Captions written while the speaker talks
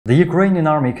The Ukrainian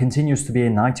army continues to be a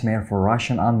nightmare for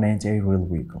Russian unmanned aerial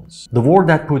vehicles. The war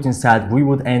that Putin said we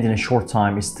would end in a short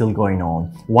time is still going on.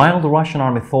 While the Russian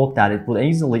army thought that it would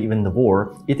easily win the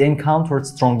war, it encountered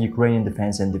strong Ukrainian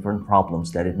defense and different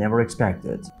problems that it never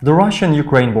expected. The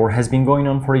Russian-Ukraine war has been going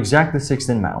on for exactly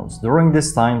 16 months. During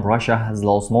this time, Russia has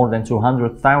lost more than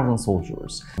 200,000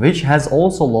 soldiers, which has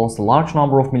also lost a large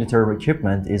number of military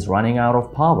equipment is running out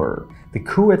of power. The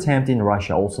coup attempt in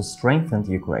Russia also strengthened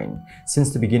Ukraine.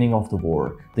 Since the beginning of the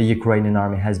war, the Ukrainian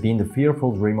army has been the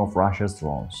fearful dream of Russia's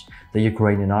drones. The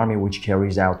Ukrainian army, which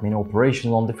carries out many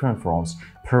operations on different fronts,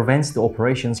 prevents the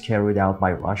operations carried out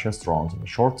by Russia's drones in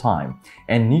a short time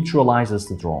and neutralizes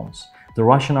the drones. The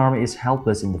Russian army is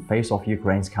helpless in the face of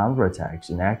Ukraine's counterattacks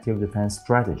in active defense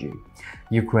strategy.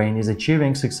 Ukraine is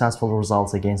achieving successful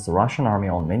results against the Russian army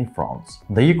on many fronts.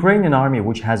 The Ukrainian army,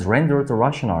 which has rendered the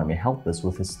Russian army helpless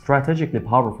with its strategically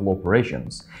powerful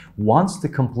operations, wants to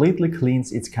completely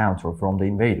cleanse its country from the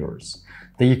invaders.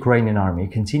 The Ukrainian army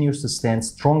continues to stand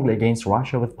strongly against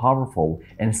Russia with powerful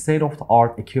and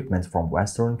state-of-the-art equipment from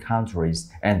Western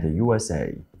countries and the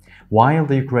USA. While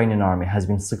the Ukrainian army has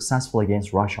been successful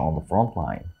against Russia on the front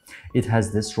line, it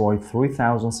has destroyed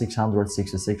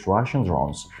 3,666 Russian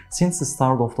drones since the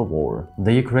start of the war.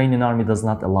 The Ukrainian army does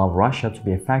not allow Russia to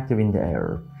be effective in the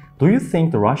air. Do you think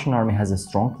the Russian army has a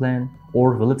strong plan, or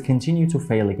will it continue to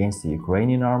fail against the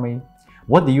Ukrainian army?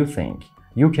 What do you think?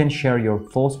 You can share your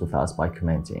thoughts with us by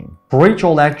commenting. For each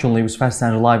all actual news, fast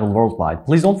and reliable worldwide,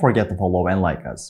 please don't forget to follow and like us.